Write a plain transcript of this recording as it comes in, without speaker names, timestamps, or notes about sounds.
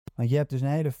Want je hebt dus een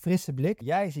hele frisse blik.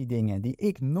 Jij ziet dingen die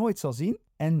ik nooit zal zien.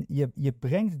 En je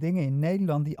brengt dingen in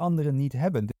Nederland die anderen niet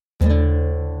hebben.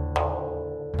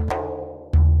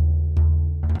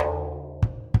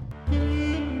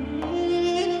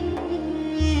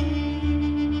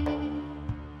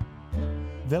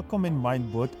 Welkom in mijn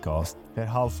podcast,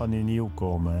 Verhaal van een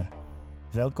nieuwkomer.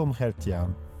 Welkom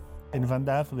Gertjan. En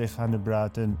vandaag we gaan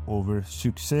praten over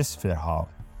succesverhaal.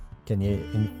 Ken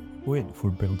je een goed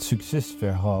voorbeeld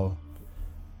succesverhaal?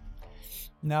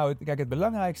 Nou, kijk, het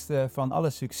belangrijkste van alle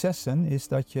successen is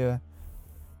dat je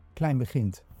klein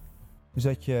begint. Dus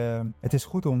het is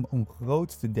goed om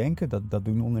groot te denken, dat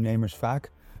doen ondernemers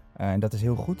vaak. En dat is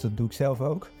heel goed, dat doe ik zelf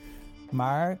ook.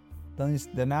 Maar dan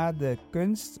is daarna de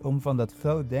kunst om van dat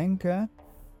groot denken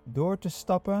door te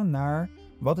stappen naar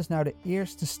wat is nou de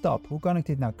eerste stap? Hoe kan ik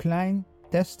dit nou klein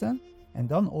testen en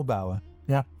dan opbouwen?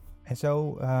 Ja. En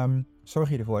zo zorg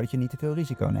je ervoor dat je niet te veel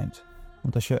risico neemt.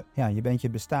 Want als je bent je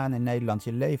bestaan in Nederland,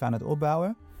 je leven aan het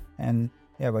opbouwen. En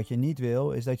wat je niet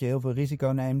wil, is dat je heel veel risico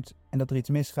neemt en dat er iets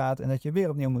misgaat en dat je weer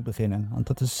opnieuw moet beginnen. Want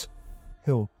dat is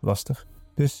heel lastig.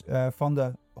 Dus van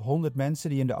de 100 mensen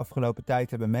die in de afgelopen tijd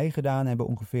hebben meegedaan, hebben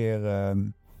ongeveer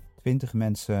 20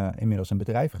 mensen inmiddels een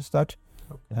bedrijf gestart.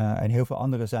 Okay. En heel veel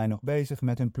anderen zijn nog bezig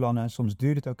met hun plannen. Soms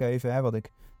duurt het ook even, wat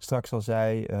ik straks al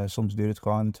zei. Soms duurt het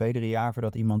gewoon 2-3 jaar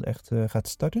voordat iemand echt gaat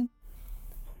starten.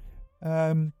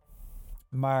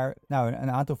 Maar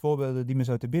een aantal voorbeelden die me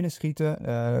zo te binnen schieten.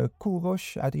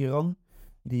 Kourosh uit Iran.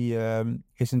 Die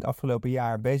is in het afgelopen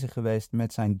jaar bezig geweest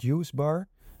met zijn juice bar.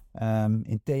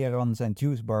 In Teheran zijn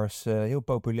juice bars heel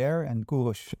populair. En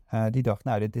Kourosh die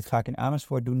dacht, dit ga ik in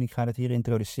Amersfoort doen. Ik ga dat hier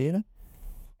introduceren.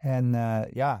 En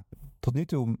tot nu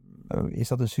toe is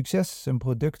dat een succes. Zijn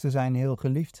producten zijn heel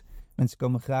geliefd. Mensen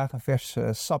komen graag een vers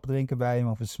sap drinken bij hem.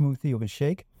 Of een smoothie of een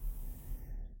shake.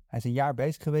 Hij is een jaar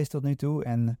bezig geweest tot nu toe.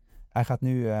 En hij gaat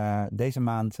nu deze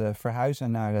maand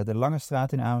verhuizen naar de Lange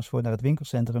Straat in Amersfoort. Naar het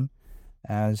winkelcentrum.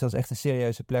 Dus dat is echt een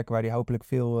serieuze plek waar hij hopelijk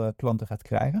veel klanten gaat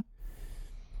krijgen.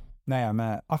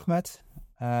 Ahmed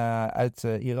uit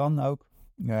Iran ook.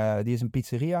 Die is een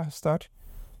pizzeria gestart.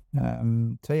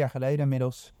 2 jaar geleden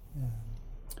inmiddels.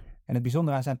 En het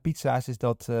bijzondere aan zijn pizza's is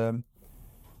dat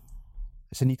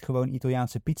ze niet gewoon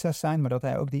Italiaanse pizza's zijn, maar dat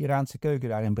hij ook de Iraanse keuken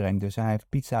daarin brengt. Dus hij heeft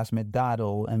pizza's met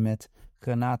dadel en met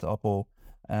granaatappel.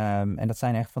 En dat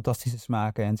zijn echt fantastische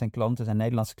smaken. En zijn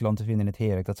Nederlandse klanten vinden het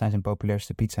heerlijk. Dat zijn zijn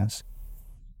populairste pizza's.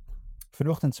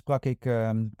 Vanochtend sprak ik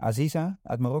Aziza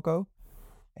uit Marokko.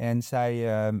 En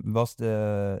zij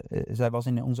was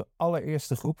in onze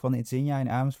allereerste groep van itzinya in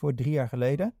Amersfoort 3 jaar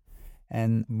geleden.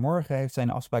 En morgen heeft zij een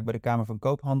afspraak bij de Kamer van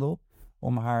Koophandel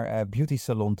om haar beauty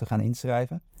salon te gaan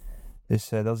inschrijven. Dus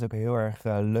dat is ook heel erg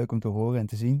leuk om te horen en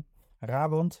te zien.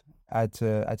 Rabond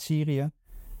uit Syrië,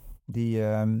 die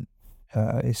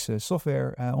is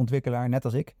softwareontwikkelaar, net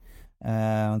als ik.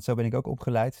 Want zo ben ik ook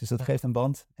opgeleid, dus dat geeft een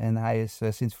band. En hij is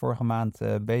sinds vorige maand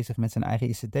bezig met zijn eigen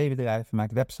ICT-bedrijf,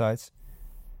 maakt websites.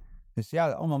 Dus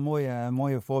ja, allemaal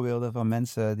mooie voorbeelden van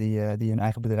mensen die hun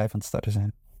eigen bedrijf aan het starten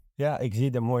zijn. Ja, ik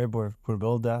zie de mooie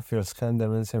voorbeelden. Verschillende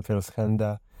mensen,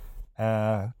 verschillende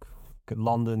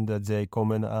landen dat zij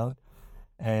komen uit.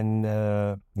 En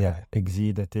ik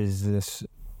zie dat is dus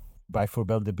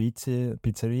bijvoorbeeld de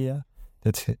pizzeria.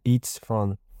 Dat is iets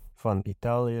van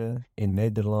Italië, in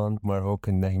Nederland, maar ook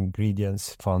in de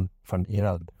ingredients van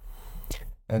Iran.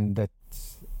 En dat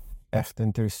is echt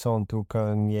interessant. Hoe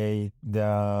kan jij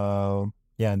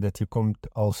dat je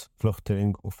komt als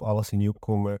vluchteling of als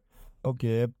nieuwkomer. Ook je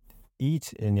hebt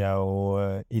iets in jouw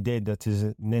idee dat is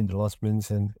Nederlands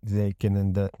mensen. Zij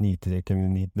kennen dat niet. Zij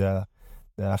kennen niet de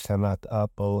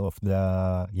granaatappel of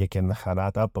je kent de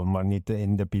granaatappel, maar niet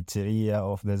in de pizzeria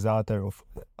of de zater of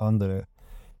andere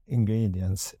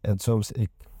ingredients. En soms ik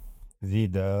zie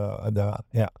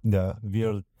de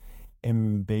wereld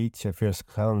een beetje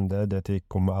verschillende, dat ik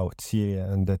kom uit Syrië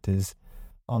en dat is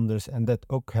anders. En dat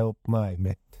ook helpt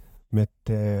mij met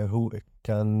hoe ik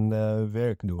kan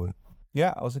werk doen. Ja,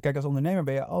 als ondernemer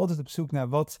ben je altijd op zoek naar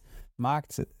wat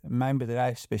maakt mijn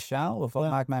bedrijf speciaal of wat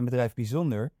maakt mijn bedrijf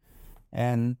bijzonder.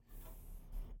 En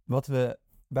wat we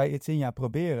bij itzinya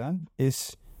proberen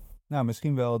is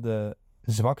misschien wel de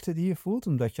zwakte die je voelt,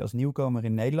 omdat je als nieuwkomer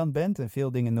in Nederland bent en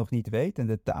veel dingen nog niet weet en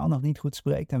de taal nog niet goed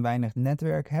spreekt en weinig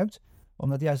netwerk hebt, om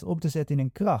dat juist op te zetten in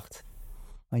een kracht.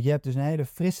 Want je hebt dus een hele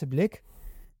frisse blik.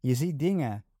 Je ziet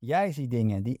dingen, jij ziet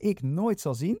dingen die ik nooit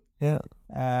zal zien. Ja.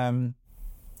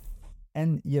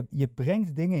 En je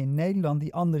brengt dingen in Nederland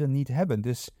die anderen niet hebben.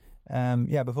 Dus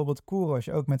bijvoorbeeld Kourosh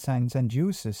ook met zijn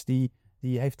juices.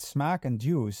 Die heeft smaak en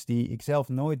juice die ik zelf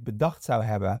nooit bedacht zou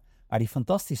hebben, maar die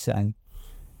fantastisch zijn.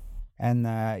 En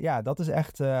dat is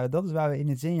echt, dat is waar we in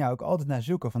itzinya ook altijd naar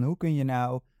zoeken. Van hoe kun je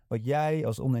nou, wat jij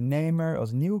als ondernemer,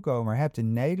 als nieuwkomer hebt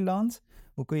in Nederland,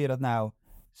 hoe kun je dat nou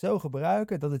zo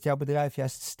gebruiken dat het jouw bedrijf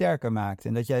juist sterker maakt.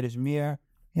 En dat jij dus meer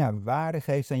waarde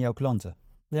geeft aan jouw klanten.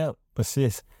 Ja,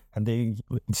 precies. En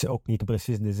het is ook niet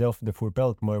precies dezelfde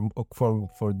voorbeeld, maar ook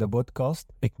voor de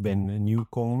podcast. Ik ben een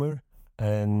nieuwkomer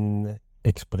en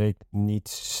ik spreek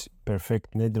niet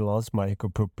perfect Nederlands, maar ik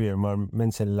probeer. Maar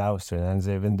mensen luisteren en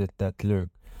ze vinden dat leuk.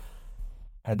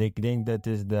 En ik denk dat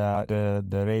is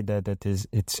de reden dat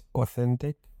it's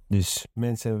authentic. Dus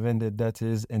mensen vinden dat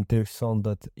is interessant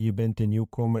dat je bent een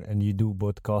nieuwkomer en je doet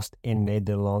podcast in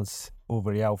Nederlands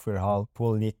over jouw verhaal. Ik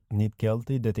voel niet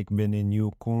guilty dat ik ben een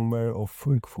nieuwkomer of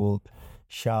ik voel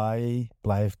shy,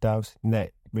 blijf thuis. Nee,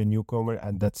 ik ben nieuwkomer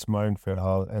en dat is mijn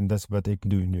verhaal en dat is wat ik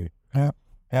doe nu.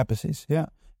 Ja, precies.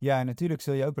 Ja, en natuurlijk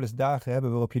zul je ook wel eens dagen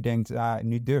hebben waarop je denkt,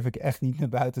 nu durf ik echt niet naar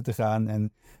buiten te gaan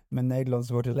en mijn Nederlands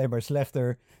wordt alleen maar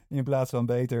slechter in plaats van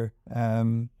beter.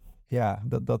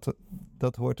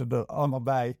 Dat hoort er allemaal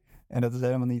bij en dat is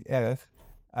helemaal niet erg.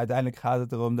 Uiteindelijk gaat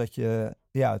het erom dat je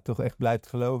toch echt blijft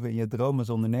geloven in je droom als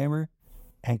ondernemer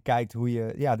en kijkt hoe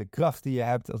je de kracht die je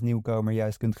hebt als nieuwkomer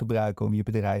juist kunt gebruiken om je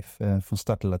bedrijf van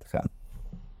start te laten gaan.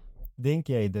 Denk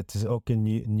jij dat is ook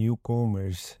een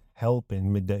nieuwkomers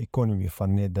helpen met de economie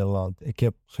van Nederland? Ik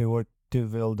heb gehoord te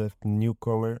veel dat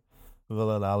nieuwkomer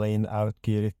willen alleen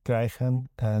uitkering krijgen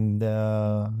en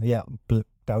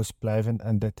thuis blijven.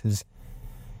 En dat is,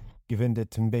 ik vind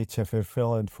het een beetje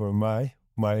vervelend voor mij.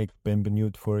 Maar ik ben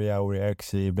benieuwd voor jouw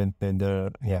reactie. Je bent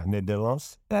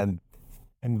Nederlands.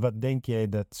 En wat denk jij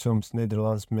dat soms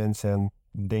Nederlands mensen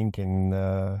denken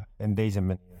in deze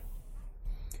manier?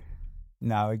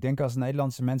 Nou, ik denk als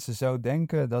Nederlandse mensen zo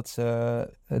denken dat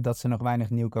ze nog weinig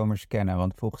nieuwkomers kennen.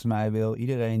 Want volgens mij wil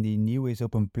iedereen die nieuw is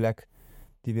op een plek,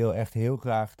 die wil echt heel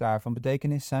graag daar van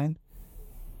betekenis zijn.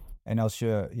 En als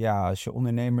je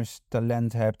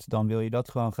ondernemerstalent hebt, dan wil je dat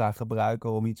gewoon graag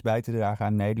gebruiken om iets bij te dragen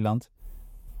aan Nederland.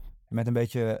 En met een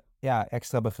beetje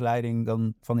extra begeleiding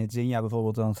dan van itzinya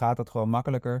bijvoorbeeld, dan gaat dat gewoon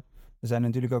makkelijker. Er zijn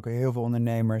natuurlijk ook heel veel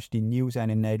ondernemers die nieuw zijn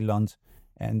in Nederland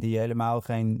en die helemaal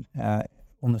geen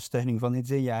ondersteuning van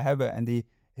itzinya hebben en die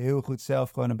heel goed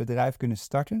zelf gewoon een bedrijf kunnen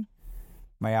starten.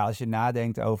 Maar als je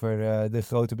nadenkt over de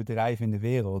grote bedrijven in de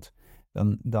wereld,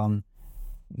 dan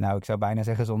ik zou bijna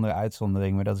zeggen zonder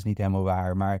uitzondering, maar dat is niet helemaal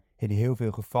waar. Maar in heel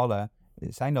veel gevallen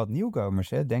zijn dat nieuwkomers.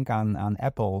 Hè? Denk aan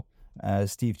Apple.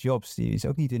 Steve Jobs, die is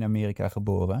ook niet in Amerika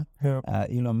geboren. Ja.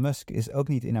 Elon Musk is ook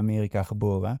niet in Amerika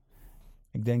geboren.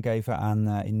 Ik denk even aan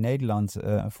in Nederland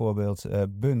een voorbeeld,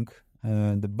 Bunk,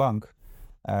 de bank,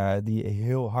 die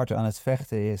heel hard aan het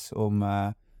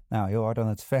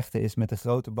vechten is met de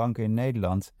grote banken in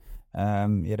Nederland.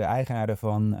 De eigenaar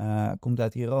daarvan komt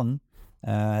uit Iran.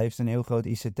 Heeft een heel groot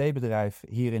ICT-bedrijf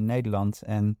hier in Nederland.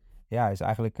 En is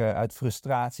eigenlijk uit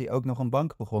frustratie ook nog een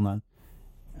bank begonnen.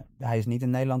 Hij is niet in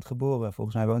Nederland geboren.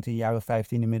 Volgens mij woont hij een jaar of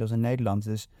 15 inmiddels in Nederland.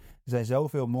 Dus er zijn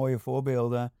zoveel mooie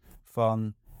voorbeelden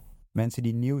van mensen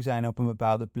die nieuw zijn op een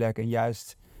bepaalde plek en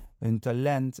juist hun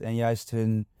talent en juist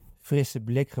hun frisse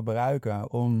blik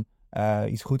gebruiken om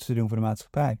iets goeds te doen voor de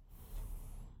maatschappij.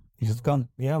 Dus dat kan.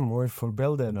 Ja, mooie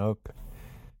voorbeelden ook.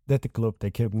 Dat klopt.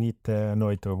 Ik heb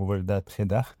nooit over dat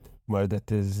gedacht. Maar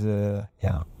dat is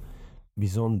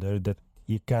bijzonder. Dat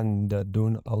je kan dat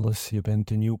doen alles. Je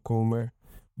bent een nieuwkomer.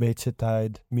 Beetje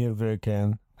tijd, meer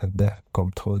werken. En dat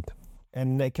komt goed.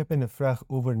 En ik heb een vraag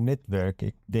over netwerk.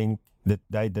 Ik denk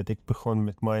dat ik begon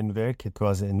met mijn werk. Het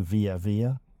was in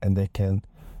via. En ik ken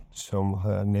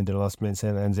sommige Nederlandse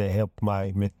mensen en zij helpen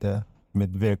mij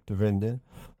met werk te vinden.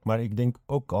 Maar ik denk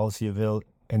ook als je wil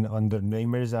een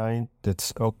ondernemer zijn, dat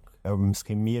is ook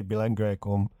misschien meer belangrijk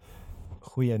om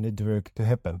goede netwerk te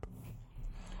hebben.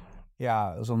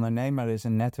 Ja, als ondernemer is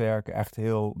een netwerk echt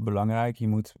heel belangrijk. Je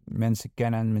moet mensen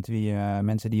kennen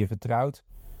mensen die je vertrouwt,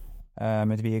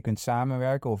 met wie je kunt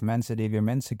samenwerken of mensen die weer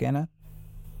mensen kennen.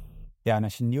 Ja, en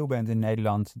als je nieuw bent in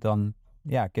Nederland, dan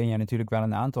ken je natuurlijk wel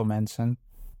een aantal mensen,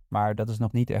 maar dat is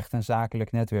nog niet echt een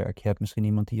zakelijk netwerk. Je hebt misschien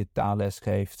iemand die je taalles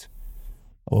geeft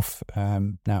of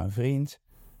een vriend.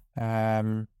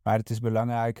 Maar het is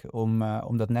belangrijk om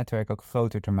dat netwerk ook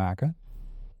groter te maken.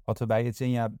 Wat we bij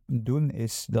itzinya doen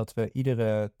is dat we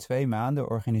iedere 2 maanden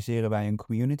organiseren wij een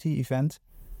community event.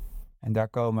 En daar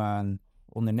komen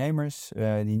ondernemers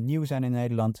die nieuw zijn in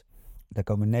Nederland. Daar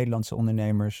komen Nederlandse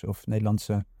ondernemers of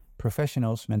Nederlandse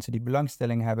professionals, mensen die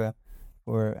belangstelling hebben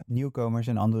voor nieuwkomers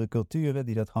en andere culturen,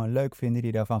 die dat gewoon leuk vinden,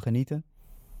 die daarvan genieten.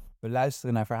 We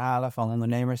luisteren naar verhalen van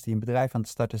ondernemers die een bedrijf aan het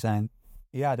starten zijn.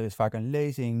 Ja, er is vaak een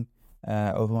lezing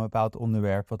over een bepaald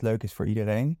onderwerp wat leuk is voor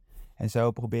iedereen. En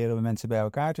zo proberen we mensen bij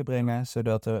elkaar te brengen,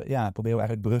 zodat proberen we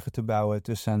eigenlijk bruggen te bouwen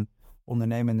tussen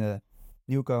ondernemende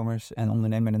nieuwkomers en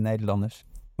ondernemende Nederlanders.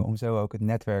 Om zo ook het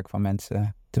netwerk van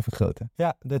mensen te vergroten.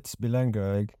 Ja, dat is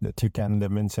belangrijk. Dat je kan de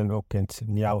mensen ook in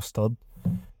jouw stad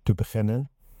te beginnen.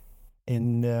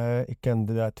 En ik kan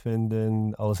dat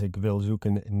vinden als ik wil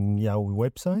zoeken in jouw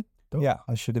website. Toch? Ja,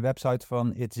 als je de website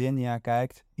van itzinya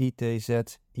kijkt, itzinya.nl.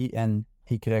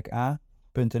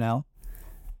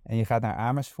 En je gaat naar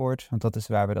Amersfoort, want dat is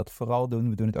waar we dat vooral doen.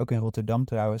 We doen het ook in Rotterdam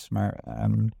trouwens, maar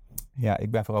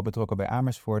ik ben vooral betrokken bij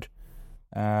Amersfoort.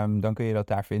 Dan kun je dat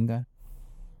daar vinden.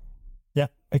 Ja,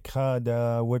 ik ga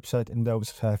de website in de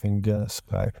beschrijving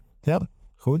schrijven. Ja,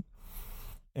 goed.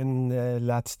 En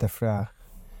laatste vraag.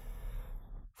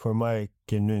 Voor mij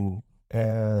kunnen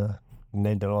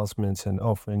Nederlandse mensen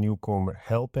of een nieuwkomer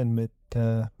helpen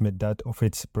met dat of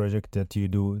iets project dat je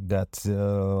doet dat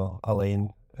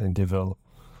alleen develop?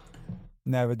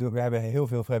 Nou, we hebben heel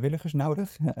veel vrijwilligers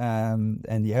nodig.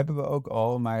 En die hebben we ook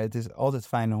al. Maar het is altijd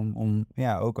fijn om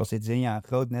ook als itzinya een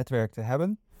groot netwerk te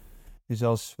hebben. Dus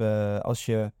als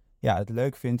je het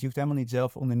leuk vindt, je hoeft helemaal niet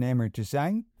zelf ondernemer te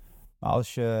zijn. Maar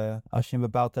als je een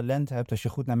bepaald talent hebt, als je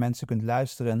goed naar mensen kunt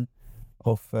luisteren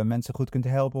of mensen goed kunt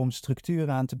helpen om structuur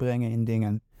aan te brengen in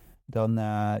dingen, dan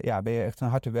ben je echt van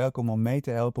harte welkom om mee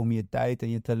te helpen, om je tijd en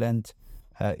je talent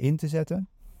in te zetten.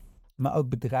 Maar ook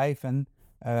bedrijven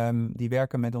die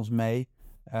werken met ons mee.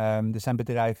 Er zijn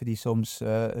bedrijven die soms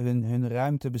hun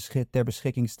ruimte ter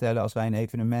beschikking stellen als wij een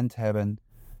evenement hebben.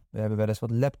 We hebben wel eens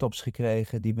wat laptops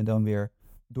gekregen die we dan weer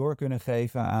door kunnen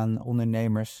geven aan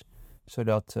ondernemers.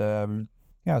 Zodat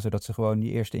ze gewoon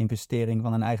die eerste investering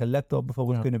van een eigen laptop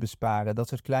bijvoorbeeld kunnen besparen. Dat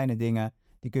soort kleine dingen,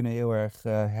 die kunnen heel erg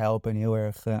helpen en heel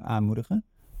erg aanmoedigen.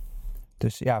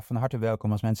 Dus ja, van harte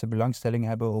welkom. Als mensen belangstelling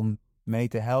hebben om mee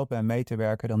te helpen en mee te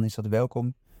werken, dan is dat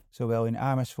welkom. Zowel in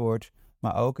Amersfoort,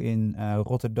 maar ook in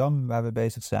Rotterdam, waar we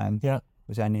bezig zijn. Ja.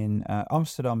 We zijn in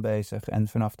Amsterdam bezig en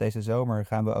vanaf deze zomer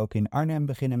gaan we ook in Arnhem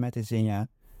beginnen met itzinya.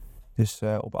 Dus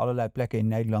op allerlei plekken in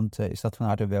Nederland is dat van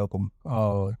harte welkom.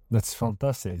 Oh, dat is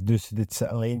fantastisch. Dus dit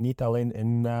is niet alleen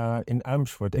in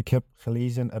Amersfoort. Ik heb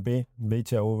gelezen een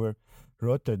beetje over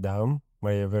Rotterdam.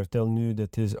 Maar je vertelt nu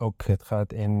dat het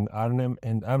gaat in Arnhem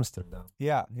en Amsterdam.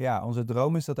 Ja, onze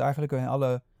droom is dat eigenlijk in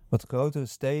alle wat grotere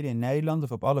steden in Nederland,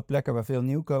 of op alle plekken waar veel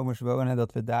nieuwkomers wonen,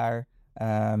 dat we daar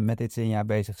met itzinya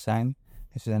bezig zijn.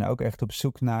 Dus we zijn ook echt op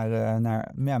zoek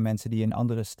naar mensen die in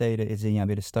andere steden itzinya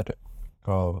willen starten.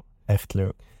 Oh, echt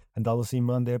leuk. En als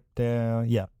iemand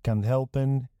kan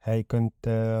helpen, hij kunt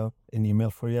een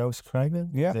e-mail voor jou schrijven.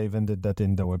 Ja. Ze vinden dat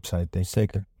in de website, denk ik.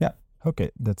 Zeker, ja. Oké,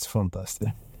 dat is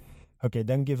fantastisch. Oké,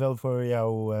 dankjewel voor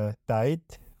jouw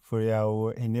tijd, voor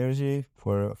jouw energie,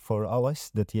 voor alles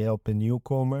dat je helpt een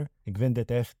nieuwkomer. Ik vind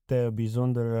het echt een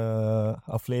bijzondere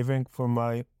aflevering voor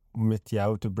mij om met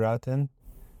jou te praten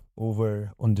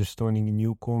over ondersteuning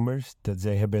nieuwkomers, dat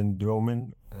zij hebben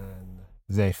dromen en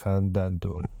zij gaan dat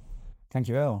doen.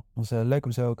 Dankjewel. Het was leuk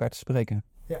om zo elkaar te spreken.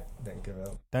 Ja,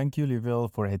 dankjewel. Dank jullie wel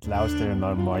voor het luisteren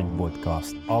naar mijn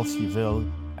podcast. Als je wil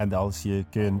en als je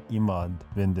iemand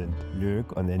vindt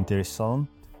leuk en interessant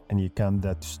en je kan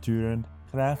dat sturen,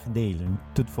 graag delen.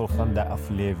 Tot volgende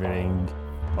aflevering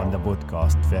van de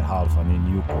podcast Verhaal van een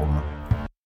nieuwkomer.